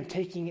man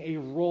taking a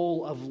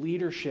role of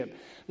leadership.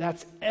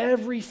 That's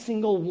every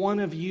single one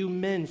of you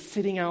men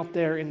sitting out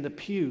there in the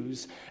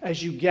pews.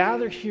 As you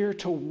gather here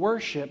to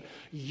worship,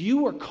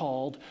 you are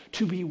called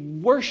to be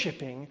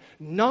worshiping,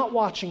 not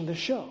watching the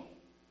show.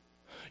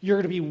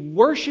 You're to be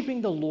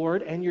worshiping the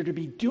Lord, and you're to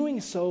be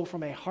doing so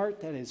from a heart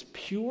that is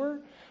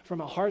pure,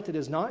 from a heart that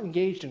is not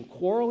engaged in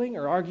quarreling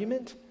or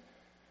argument,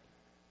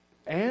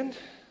 and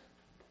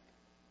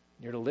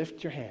you're to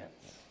lift your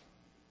hands.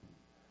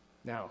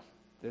 Now,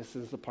 this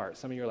is the part.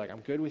 Some of you are like, I'm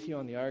good with you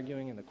on the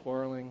arguing and the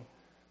quarreling,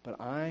 but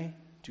I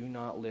do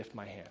not lift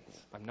my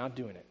hands. I'm not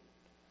doing it.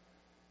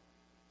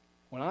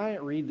 When I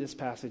read this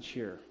passage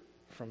here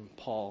from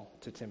Paul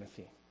to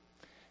Timothy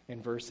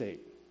in verse 8,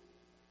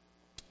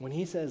 when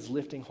he says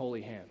lifting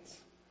holy hands,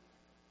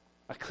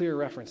 a clear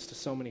reference to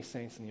so many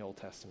saints in the Old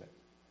Testament,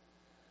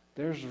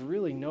 there's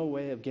really no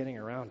way of getting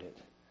around it.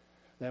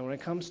 That when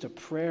it comes to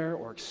prayer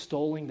or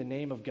extolling the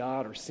name of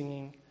God or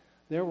singing,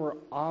 there were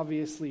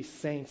obviously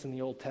saints in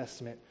the Old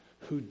Testament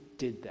who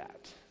did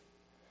that.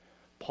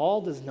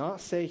 Paul does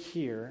not say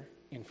here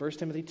in 1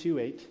 Timothy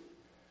 2:8,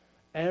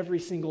 every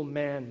single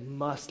man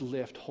must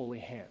lift holy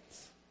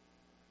hands.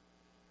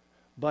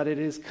 But it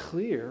is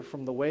clear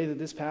from the way that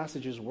this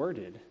passage is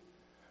worded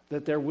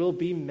that there will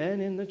be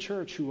men in the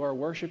church who are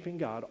worshiping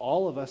God.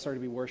 All of us are to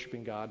be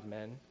worshiping God,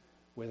 men,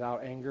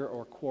 without anger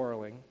or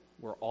quarreling.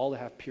 We're all to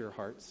have pure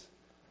hearts.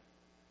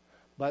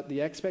 But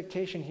the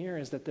expectation here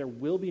is that there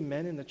will be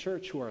men in the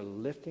church who are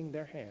lifting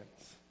their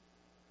hands.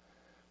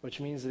 Which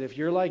means that if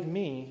you're like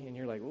me, and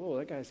you're like, whoa,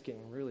 that guy's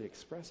getting really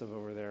expressive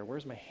over there.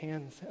 Where's my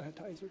hand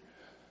sanitizer?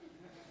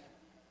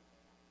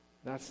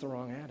 That's the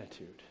wrong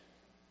attitude.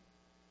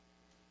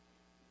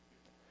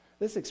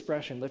 This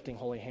expression, lifting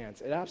holy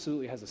hands, it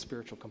absolutely has a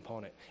spiritual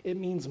component. It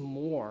means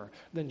more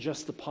than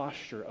just the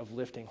posture of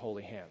lifting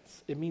holy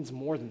hands. It means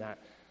more than that,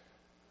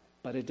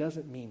 but it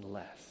doesn't mean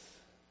less.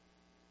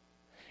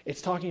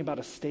 It's talking about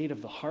a state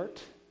of the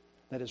heart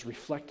that is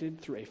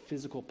reflected through a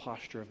physical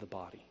posture of the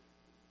body.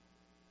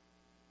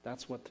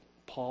 That's what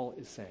Paul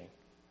is saying.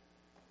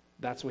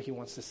 That's what he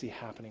wants to see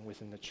happening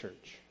within the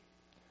church.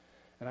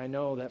 And I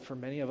know that for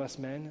many of us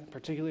men,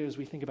 particularly as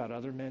we think about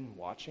other men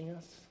watching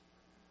us,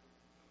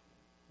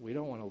 we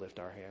don't want to lift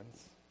our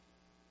hands.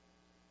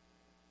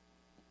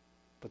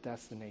 But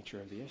that's the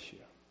nature of the issue.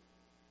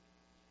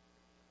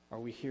 Are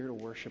we here to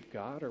worship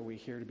God, or are we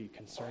here to be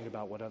concerned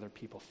about what other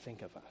people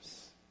think of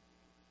us?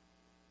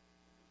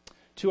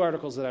 2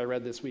 articles that I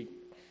read this week.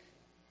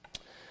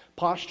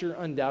 Posture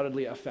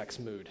undoubtedly affects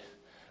mood.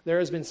 There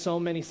has been so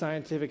many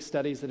scientific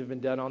studies that have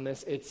been done on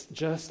this. It's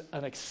just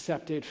an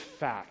accepted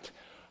fact.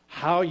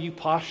 How you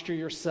posture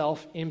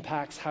yourself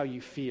impacts how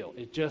you feel.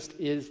 It just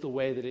is the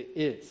way that it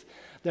is.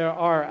 There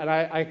are, and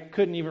I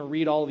couldn't even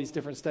read all of these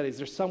different studies.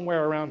 There's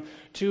somewhere around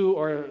 2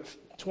 or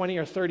 20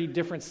 or 30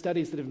 different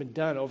studies that have been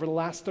done over the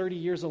last 30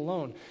 years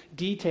alone,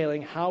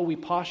 detailing how we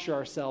posture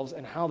ourselves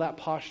and how that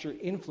posture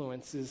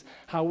influences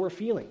how we're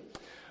feeling.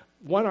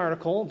 One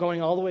article,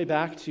 going all the way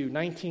back to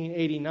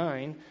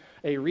 1989,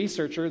 a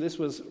researcher, this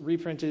was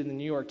reprinted in the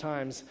New York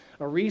Times,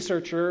 a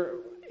researcher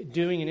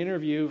doing an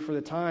interview for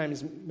the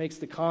Times makes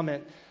the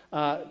comment,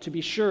 to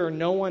be sure,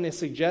 no one is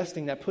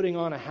suggesting that putting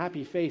on a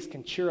happy face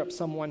can cheer up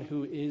someone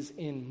who is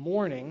in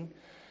mourning.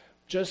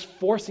 Just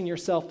forcing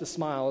yourself to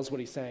smile, is what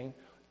he's saying,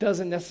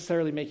 doesn't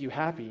necessarily make you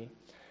happy.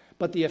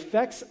 But the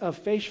effects of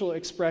facial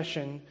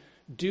expression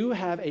do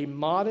have a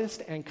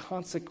modest and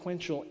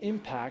consequential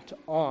impact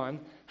on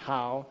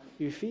how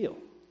you feel.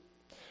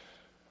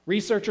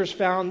 Researchers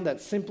found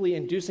that simply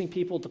inducing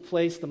people to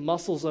place the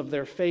muscles of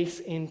their face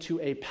into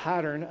a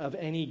pattern of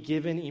any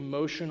given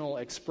emotional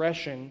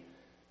expression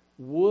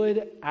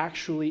would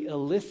actually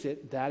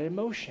elicit that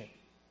emotion.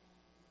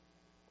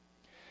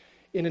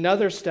 In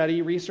another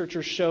study,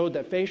 researchers showed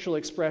that facial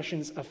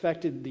expressions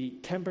affected the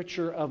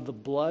temperature of the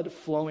blood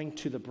flowing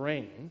to the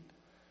brain,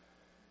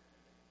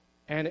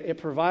 and it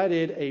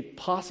provided a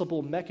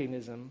possible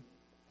mechanism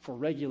for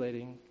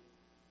regulating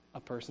a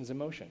person's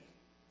emotion.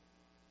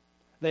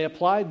 They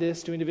applied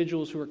this to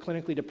individuals who were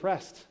clinically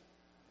depressed.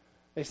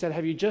 They said,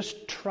 have you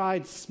just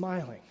tried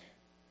smiling?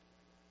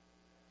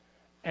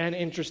 And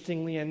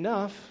interestingly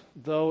enough,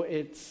 though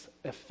its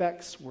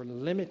effects were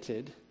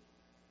limited,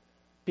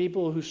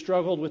 people who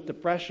struggled with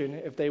depression,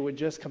 if they would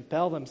just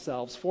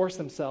force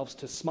themselves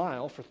to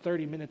smile for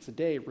 30 minutes a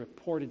day,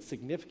 reported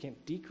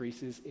significant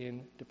decreases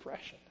in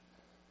depression.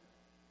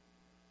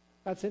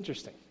 That's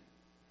interesting.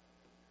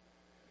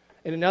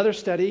 In another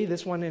study,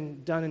 this one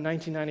done in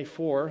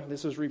 1994,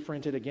 this was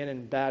reprinted again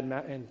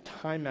in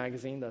Time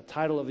magazine. The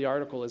title of the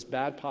article is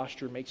 "Bad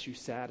Posture Makes You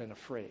Sad and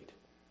Afraid."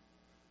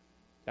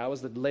 That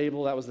was the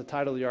label, that was the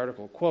title of the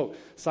article. Quote,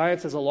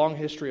 "Science has a long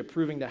history of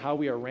proving that how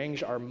we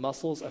arrange our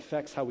muscles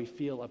affects how we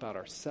feel about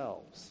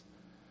ourselves.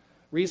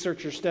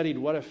 Researchers studied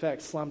what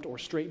effects slumped or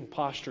straightened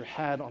posture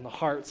had on the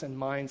hearts and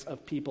minds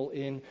of people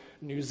in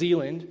New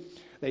Zealand.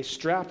 They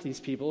strapped these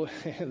people,"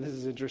 this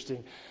is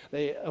interesting,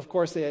 they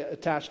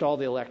attached all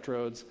the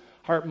electrodes,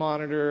 heart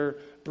monitor,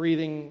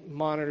 breathing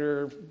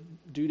monitor,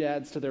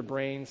 doodads to their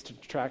brains to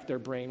track their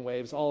brain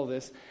waves, all of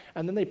this.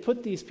 And then they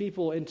put these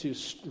people into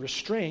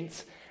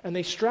restraints, and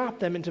they strapped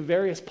them into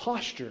various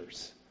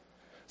postures.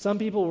 Some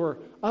people were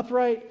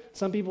upright,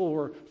 some people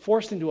were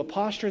forced into a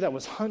posture that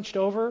was hunched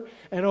over,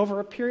 and over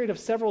a period of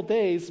several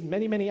days,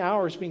 many, many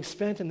hours being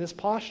spent in this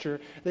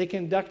posture, they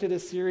conducted a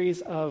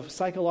series of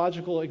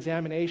psychological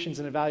examinations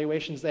and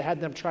evaluations. They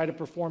had them try to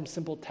perform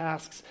simple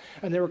tasks,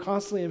 and they were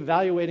constantly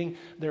evaluating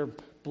their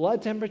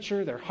blood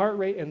temperature, their heart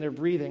rate, and their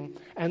breathing,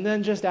 and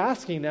then just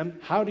asking them,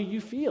 how do you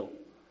feel?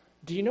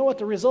 Do you know what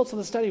the results of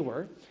the study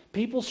were?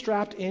 People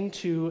strapped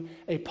into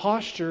a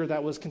posture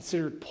that was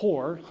considered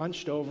poor,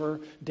 hunched over,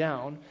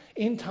 down,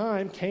 in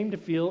time came to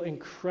feel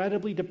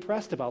incredibly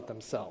depressed about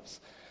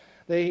themselves.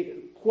 They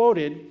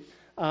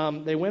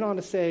went on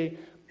to say,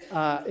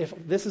 if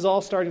this is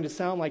all starting to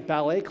sound like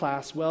ballet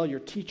class, well, your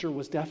teacher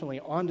was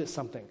definitely onto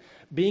something.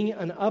 Being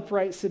an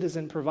upright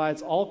citizen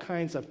provides all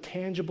kinds of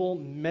tangible,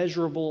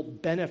 measurable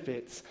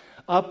benefits.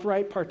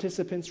 Upright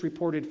participants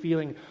reported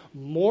feeling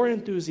more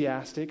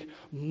enthusiastic,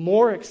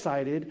 more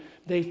excited.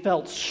 They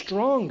felt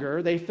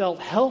stronger. They felt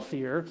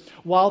healthier,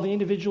 while the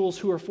individuals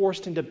who were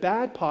forced into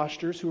bad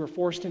postures, who were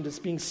forced into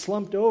being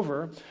slumped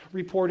over,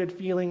 reported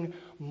feeling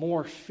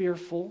more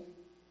fearful,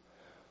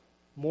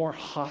 more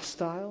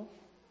hostile,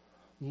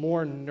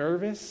 more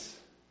nervous,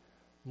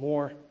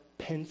 more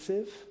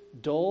pensive,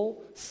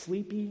 dull,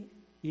 sleepy,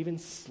 even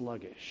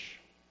sluggish.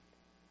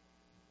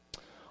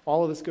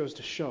 All of this goes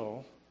to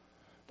show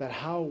that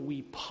how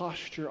we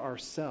posture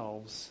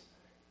ourselves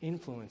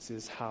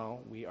influences how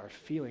we are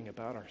feeling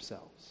about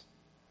ourselves.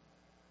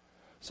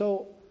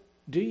 So,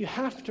 do you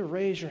have to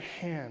raise your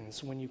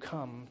hands when you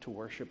come to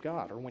worship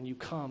God or when you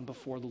come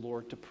before the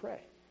Lord to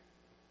pray?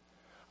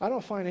 I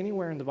don't find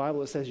anywhere in the Bible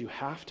that says you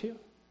have to,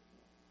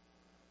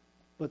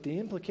 but the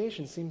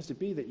implication seems to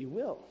be that you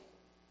will.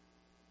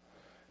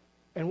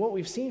 And what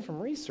we've seen from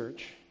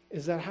research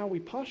is that how we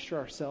posture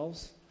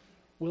ourselves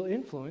will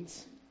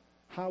influence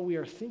how we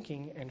are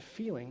thinking and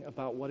feeling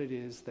about what it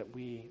is that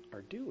we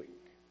are doing.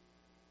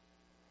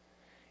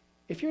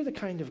 If you're the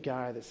kind of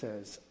guy that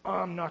says,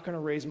 I'm not going to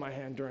raise my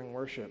hand during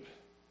worship,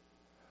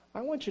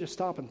 I want you to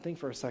stop and think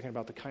for a second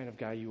about the kind of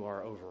guy you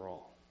are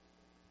overall.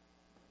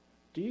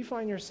 Do you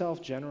find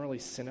yourself generally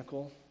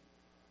cynical,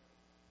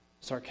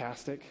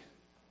 sarcastic,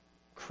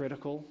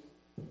 critical?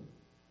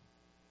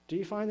 Do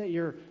you find that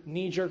your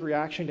knee-jerk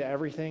reaction to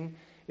everything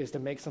is to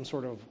make some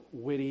sort of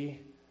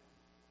witty,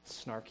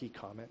 snarky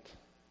comment?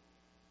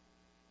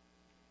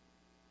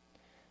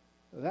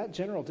 That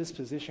general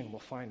disposition will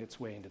find its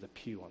way into the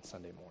pew on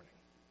Sunday morning.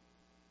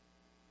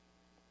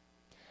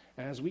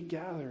 And as we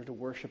gather to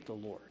worship the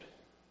Lord,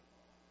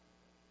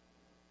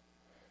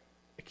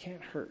 it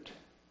can't hurt,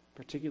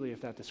 particularly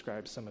if that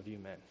describes some of you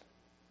men,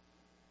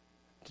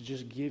 to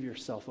just give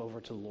yourself over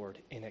to the Lord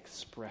in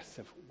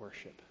expressive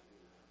worship,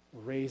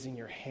 raising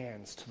your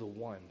hands to the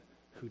one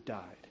who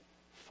died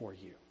for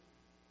you.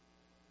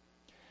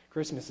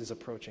 Christmas is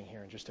approaching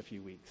here in just a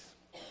few weeks.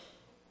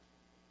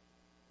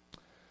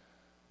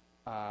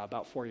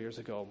 About 4 years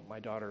ago, my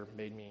daughter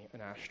made me an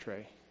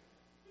ashtray.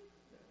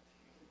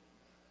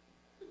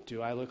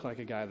 Do I look like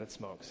a guy that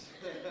smokes?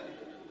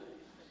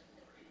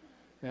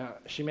 Now,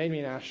 she made me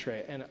an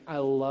ashtray, and I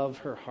love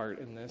her heart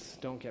in this.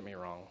 Don't get me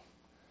wrong.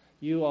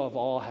 You have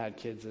all had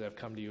kids that have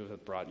come to you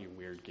that brought you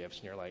weird gifts,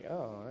 and you're like,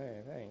 oh, hey,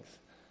 thanks.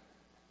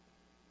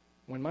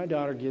 When my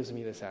daughter gives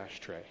me this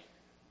ashtray,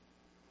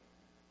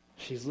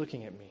 she's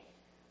looking at me.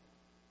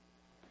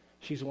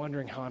 She's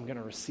wondering how I'm going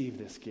to receive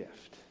this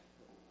gift.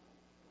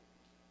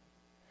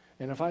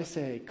 And if I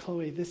say,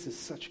 Chloe, this is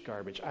such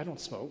garbage, I don't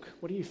smoke,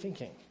 what are you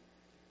thinking?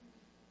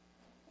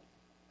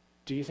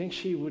 Do you think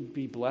she would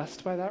be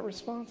blessed by that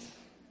response?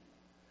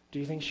 Do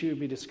you think she would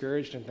be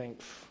discouraged and think,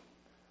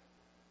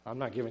 I'm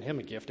not giving him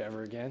a gift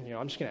ever again.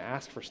 I'm just going to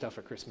ask for stuff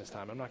at Christmas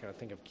time. I'm not going to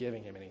think of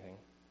giving him anything.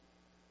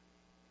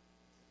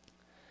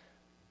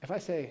 If I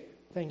say,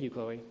 thank you,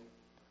 Chloe,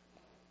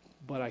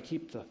 but I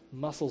keep the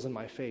muscles in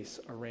my face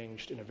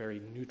arranged in a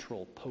very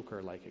neutral,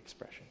 poker-like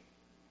expression.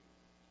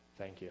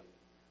 Thank you.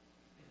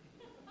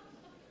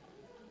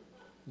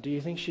 Do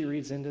you think she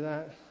reads into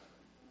that?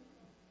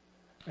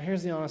 Now,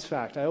 here's the honest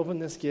fact. I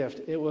opened this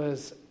gift. It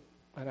was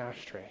an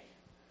ashtray.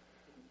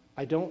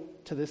 I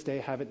don't, to this day,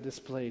 have it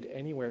displayed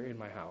anywhere in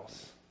my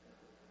house.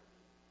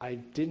 I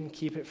didn't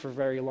keep it for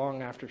very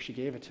long after she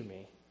gave it to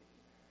me.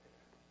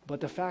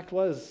 But the fact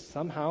was,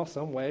 somehow,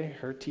 some way,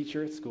 her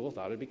teacher at school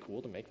thought it'd be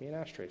cool to make me an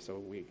ashtray.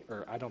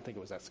 Or I don't think it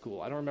was at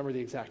school. I don't remember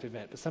the exact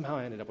event, but somehow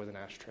I ended up with an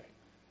ashtray.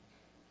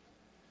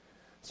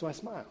 So I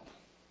smiled.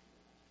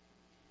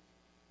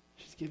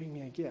 She's giving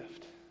me a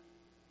gift.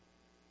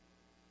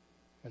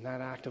 And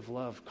that act of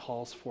love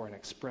calls for an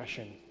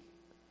expression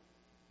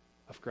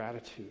of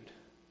gratitude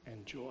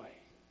and joy.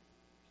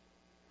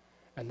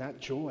 And that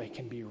joy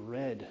can be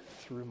read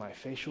through my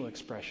facial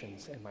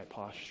expressions and my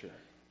posture.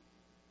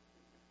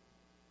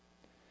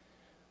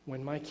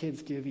 When my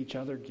kids give each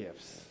other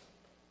gifts,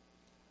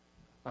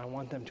 I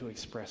want them to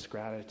express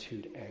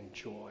gratitude and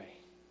joy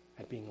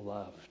at being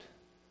loved.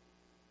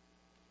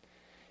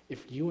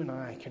 If you and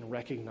I can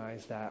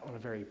recognize that on a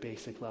very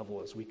basic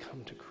level as we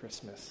come to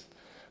Christmas,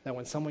 that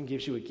when someone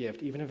gives you a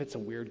gift, even if it's a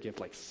weird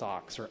gift like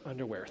socks or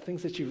underwear,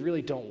 things that you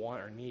really don't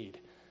want or need,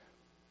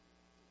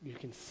 you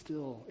can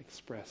still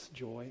express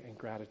joy and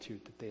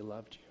gratitude that they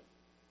loved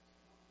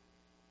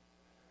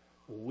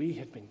you. We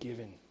have been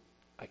given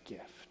a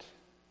gift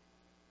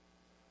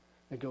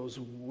that goes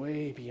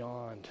way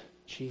beyond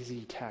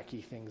cheesy,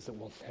 tacky things that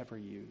we'll never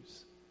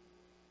use.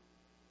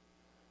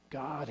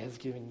 God has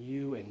given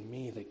you and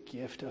me the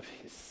gift of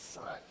his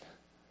Son,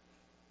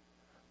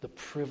 the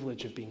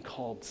privilege of being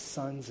called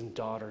sons and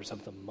daughters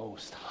of the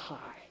Most High.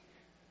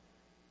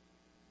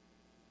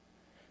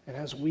 And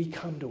as we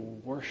come to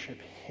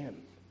worship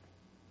him,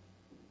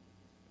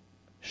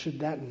 should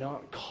that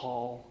not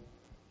call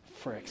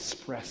for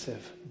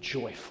expressive,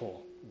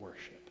 joyful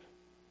worship?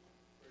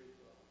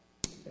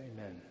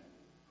 Amen.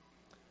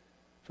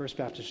 First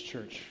Baptist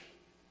Church,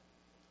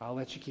 I'll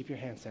let you keep your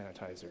hand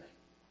sanitizer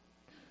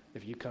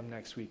if you come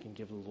next week and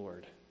give the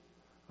Lord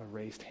a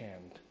raised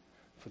hand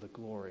for the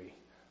glory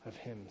of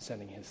him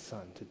sending his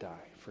Son to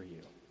die for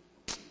you.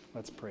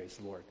 Let's praise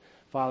the Lord.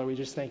 Father, we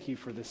just thank you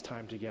for this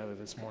time together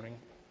this morning.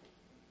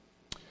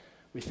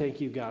 We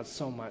thank you, God,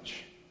 so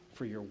much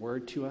for your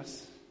word to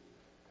us.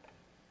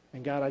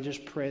 And God, I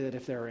just pray that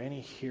if there are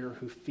any here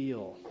who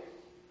feel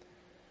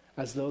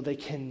as though they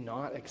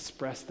cannot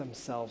express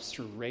themselves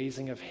through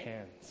raising of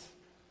hands.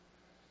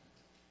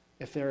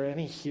 If there are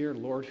any here,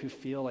 Lord, who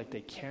feel like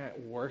they can't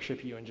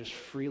worship you and just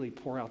freely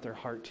pour out their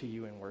heart to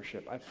you in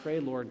worship, I pray,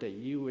 Lord, that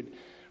you would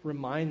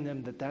remind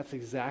them that that's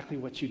exactly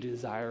what you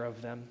desire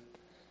of them,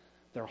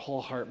 their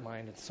whole heart,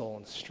 mind, and soul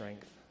and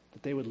strength,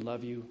 that they would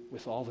love you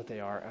with all that they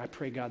are. And I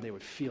pray, God, they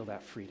would feel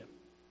that freedom.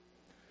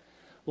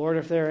 Lord,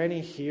 if there are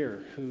any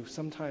here who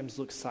sometimes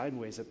look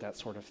sideways at that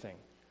sort of thing,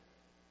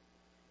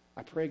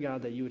 I pray,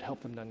 God, that you would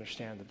help them to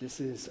understand that this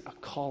is a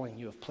calling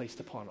you have placed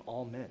upon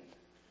all men.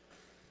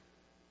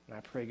 And I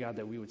pray, God,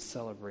 that we would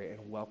celebrate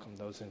and welcome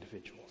those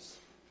individuals.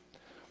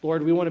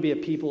 Lord, we want to be a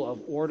people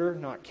of order,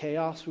 not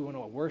chaos. We want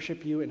to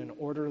worship you in an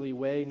orderly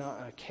way,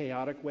 not a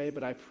chaotic way.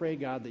 But I pray,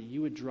 God, that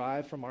you would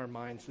drive from our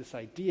minds this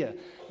idea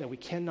that we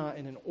cannot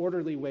in an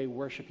orderly way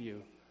worship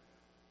you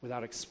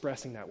without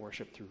expressing that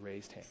worship through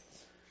raised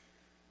hands.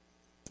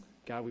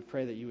 God, we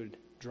pray that you would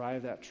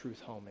drive that truth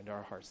home into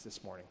our hearts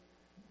this morning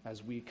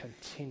as we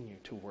continue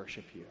to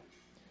worship you.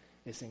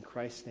 It's in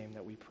Christ's name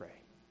that we pray.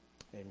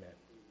 Amen.